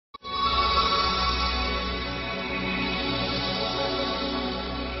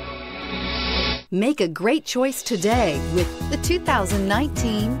Make a great choice today with the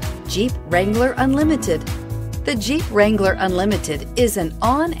 2019 Jeep Wrangler Unlimited. The Jeep Wrangler Unlimited is an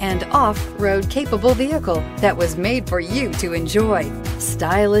on- and off-road capable vehicle that was made for you to enjoy.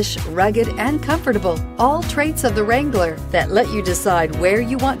 Stylish, rugged, and comfortable, all traits of the Wrangler that let you decide where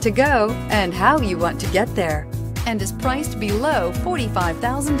you want to go and how you want to get there, and is priced below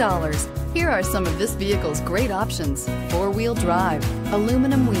 $45,000. Here are some of this vehicle's great options: four-wheel drive,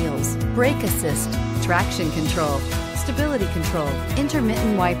 aluminum wheels, brake assist, traction control, stability control,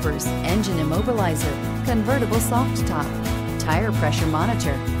 intermittent wipers, engine immobilizer, convertible soft top, tire pressure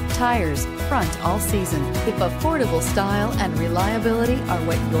monitor, tires front all season. If affordable style and reliability are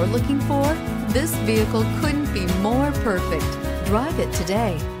what you're looking for, this vehicle couldn't be more perfect. Drive it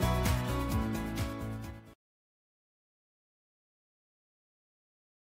today.